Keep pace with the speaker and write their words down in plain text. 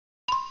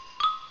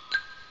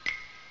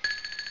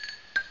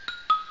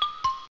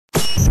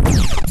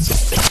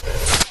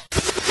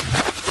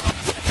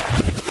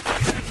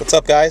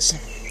What's up, guys?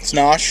 It's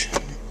Nosh,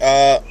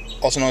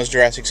 also known as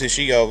Jurassic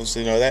Sushi. You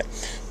obviously know that.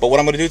 But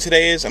what I'm going to do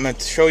today is I'm going to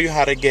show you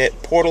how to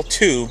get Portal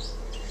 2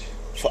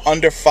 for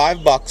under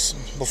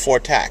 $5 before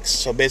tax.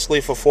 So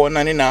basically for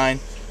 $4.99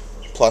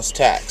 plus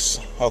tax.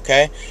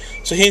 Okay?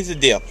 So here's the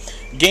deal.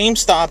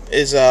 GameStop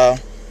is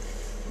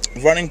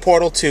running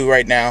Portal 2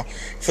 right now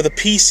for the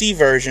PC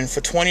version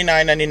for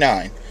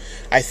 $29.99.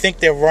 I think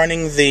they're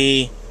running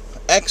the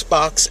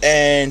Xbox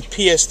and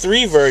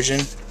PS3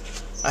 version.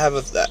 I have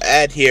an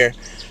ad here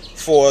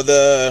for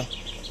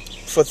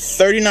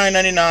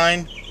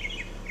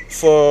 $39.99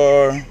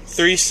 for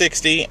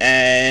 360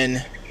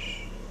 and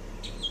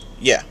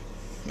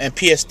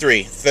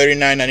PS3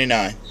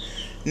 $39.99.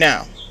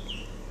 Now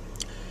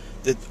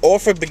the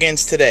offer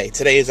begins today.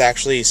 Today is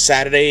actually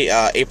Saturday,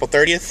 April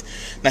 30th.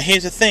 Now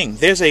here's the thing.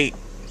 There's a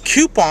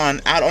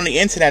coupon out on the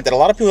internet that a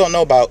lot of people don't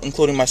know about,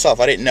 including myself.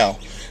 I didn't know.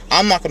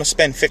 I'm not going to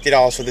spend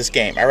 $50 for this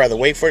game. I'd rather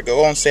wait for it to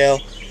go on sale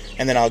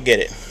and then I'll get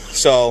it.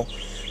 So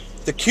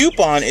the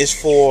coupon is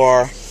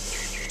for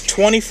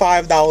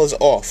 $25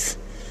 off.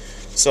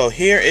 So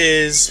here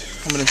is,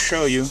 I'm going to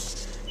show you.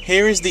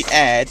 Here is the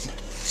ad.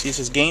 See, it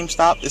says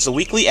GameStop. It's a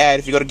weekly ad.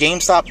 If you go to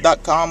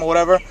GameStop.com or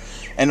whatever,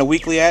 and the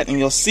weekly ad, and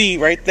you'll see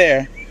right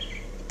there,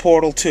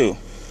 Portal 2.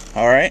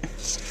 Alright?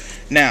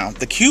 Now,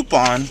 the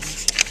coupon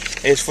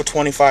is for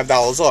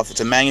 $25 off. It's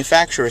a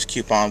manufacturer's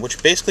coupon,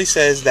 which basically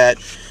says that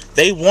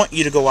they want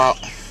you to go out.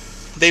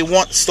 They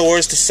want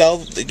stores to sell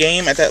the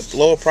game at that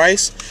lower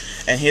price.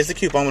 And here's the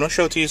coupon. I'm going to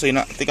show it to you so you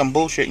don't think I'm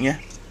bullshitting you.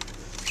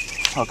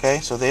 Okay,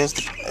 so there's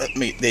the...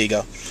 there you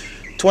go.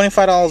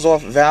 $25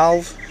 off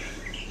Valve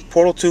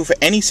Portal 2 for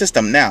any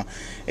system. Now,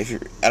 if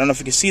you, I don't know if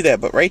you can see that,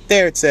 but right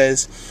there it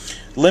says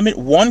limit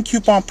 1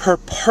 coupon per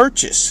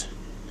purchase,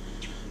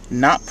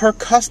 not per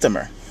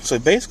customer. So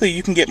basically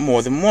you can get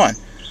more than one.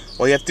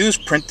 All you have to do is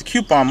print the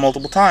coupon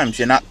multiple times.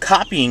 You're not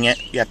copying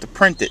it, you have to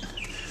print it.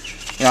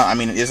 You know, I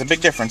mean, there's a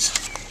big difference.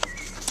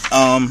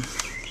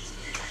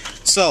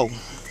 So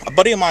a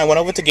buddy of mine went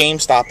over to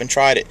GameStop and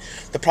tried it.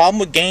 The problem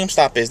with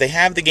GameStop is they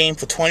have the game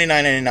for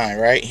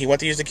 $29.99, right? He went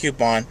to use the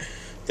coupon.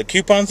 The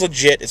coupon's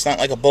legit. It's not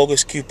like a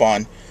bogus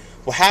coupon.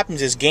 What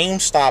happens is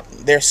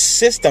GameStop, their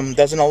system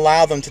doesn't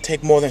allow them to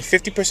take more than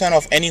 50%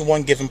 off any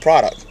one given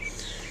product.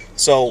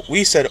 So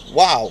we said,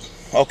 wow,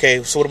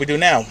 okay, so what do we do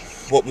now?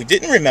 What we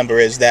didn't remember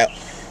is that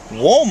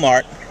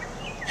Walmart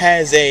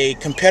has a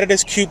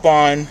competitor's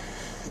coupon.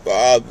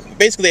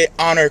 Basically, they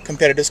honor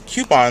competitors'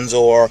 coupons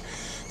or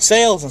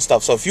sales and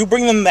stuff. So if you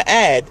bring them the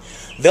ad,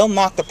 they'll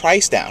knock the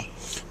price down.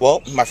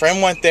 Well, my friend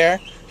went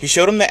there. He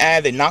showed him the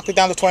ad. They knocked it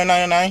down to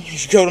 $29.99. He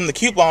showed him the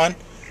coupon.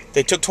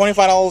 They took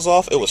 $25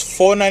 off. It was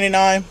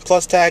 $4.99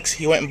 plus tax.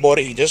 He went and bought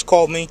it. He just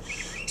called me.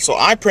 So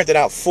I printed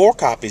out 4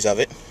 copies of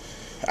it.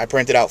 I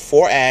printed out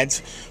 4 ads,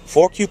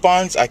 4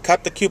 coupons. I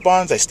cut the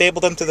coupons. I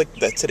stapled them to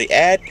the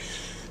ad.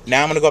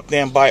 Now I'm going to go up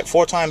there and buy it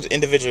 4 times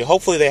individually.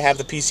 Hopefully they have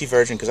the PC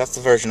version because that's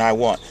the version I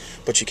want.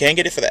 But you can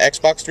get it for the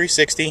Xbox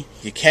 360.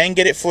 You can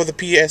get it for the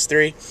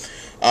PS3.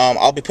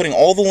 I'll be putting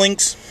all the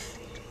links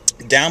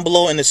down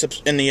below in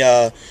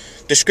the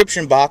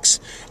description box.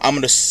 I'm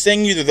going to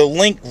send you the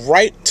link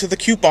right to the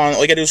coupon.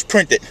 All you got to do is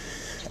print it.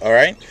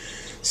 Alright?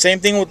 Same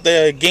thing with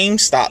the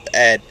GameStop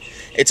ad.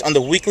 It's on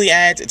the weekly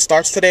ads. It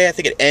starts today. I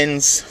think it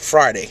ends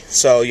Friday.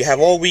 So you have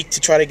all week to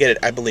try to get it,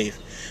 I believe.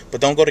 But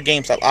don't go to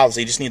GameStop.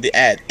 Obviously, you just need the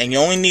ad. And you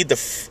only need the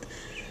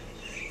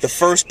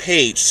first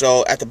page.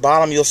 So at the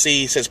bottom, you'll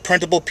see it says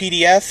printable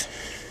PDF.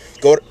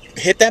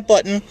 Hit that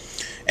button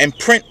and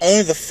print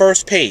only the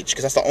first page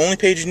because that's the only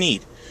page you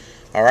need.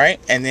 Alright?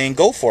 And then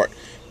go for it.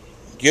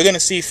 You're going to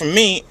see from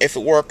me if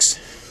it works.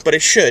 But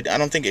it should. I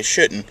don't think it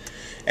shouldn't.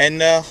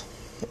 And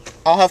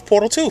I'll have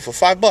Portal 2 for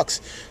 $5.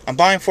 I'm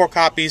buying 4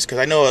 copies because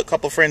I know a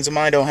couple friends of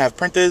mine don't have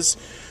printers.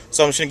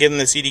 So I'm just going to give them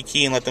the CD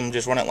key and let them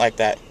just run it like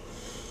that.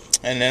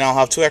 And then I'll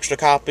have 2 extra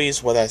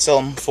copies, whether I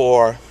sell them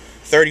for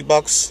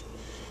 $30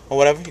 or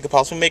whatever. You could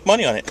possibly make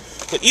money on it.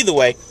 But either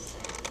way,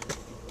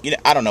 you know,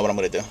 I don't know what I'm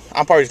going to do.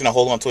 I'm probably just going to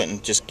hold on to it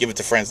and just give it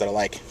to friends that I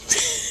like.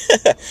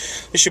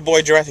 It's your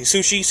boy Jurassic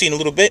Sushi. See you in a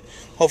little bit.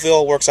 Hopefully it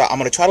all works out. I'm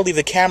going to try to leave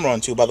the camera on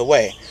too, by the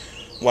way,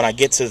 when I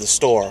get to the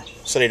store,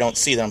 so they don't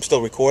see that I'm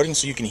still recording,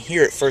 so you can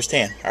hear it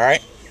firsthand.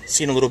 Alright?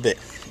 See you in a little bit.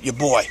 Your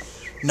boy,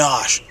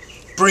 Nosh,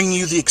 bringing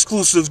you the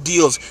exclusive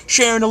deals.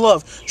 Sharing the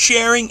love.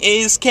 Sharing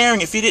is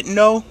caring. If you didn't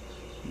know,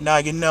 now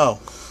you know.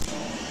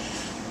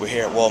 We're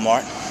here at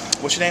Walmart.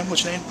 What's your name?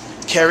 What's your name?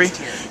 Kerry.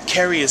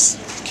 Kerry is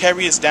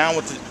down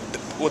with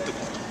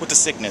the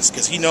sickness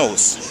because he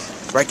knows.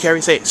 Right,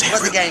 Kerry? Say it.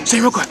 What's the game? Say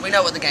it real quick. We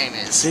know what the game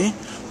is. See?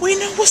 We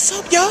know what's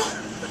up, y'all.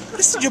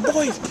 This is your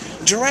boy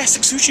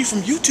Jurassic Sushi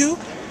from YouTube,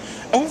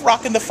 and we're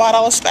rocking the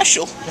 $5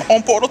 special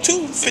on Portal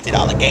 2,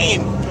 $50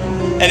 game.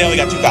 And they only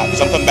got 2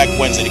 copies. I'm coming back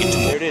Wednesday to get 2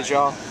 more. There it is,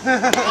 y'all.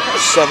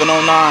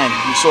 709.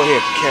 You saw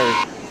here, Kerry.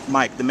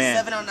 Mike, the man.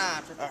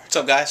 709. What's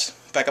up, guys?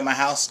 Back at my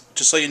house.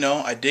 Just so you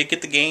know, I did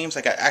get the games.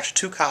 I got actually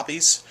 2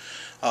 copies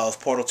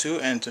of Portal 2,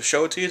 and to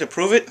show it to you, to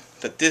prove it,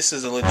 that this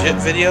is a legit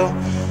video,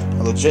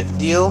 a legit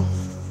deal,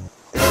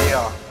 here they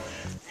are.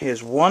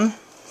 Here's 1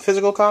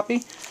 physical copy,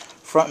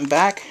 front and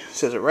back,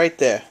 says it right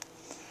there.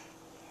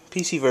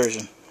 PC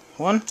version.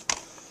 1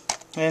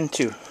 and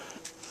 2.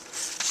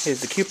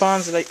 Here's the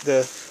coupons that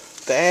the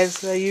ads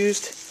that I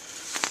used,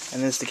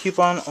 and there's the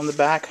coupon on the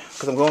back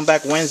because I'm going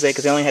back Wednesday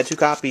because they only had 2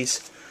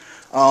 copies.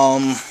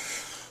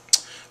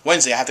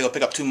 Wednesday I have to go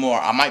pick up 2 more.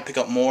 I might pick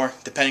up more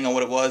depending on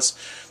what it was.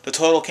 The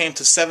total came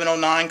to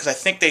 $7.09 because I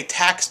think they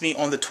taxed me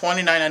on the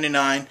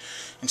 $29.99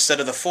 instead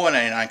of the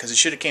 $4.99 because it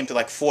should have came to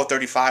like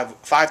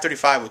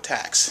 $5.35 with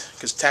tax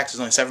because tax is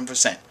only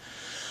 7%.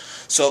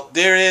 So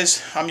there it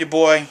is. I'm your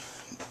boy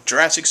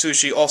Jurassic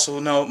Sushi. Also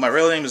know my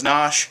real name is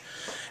Nosh,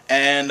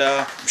 and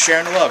I'm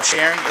sharing the love.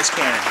 Sharing is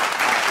caring.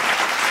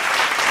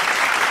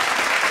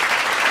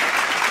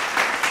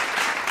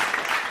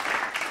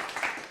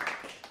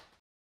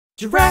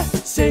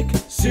 Jurassic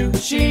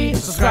Sushi.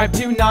 Subscribe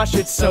to Nosh,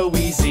 it's so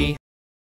easy.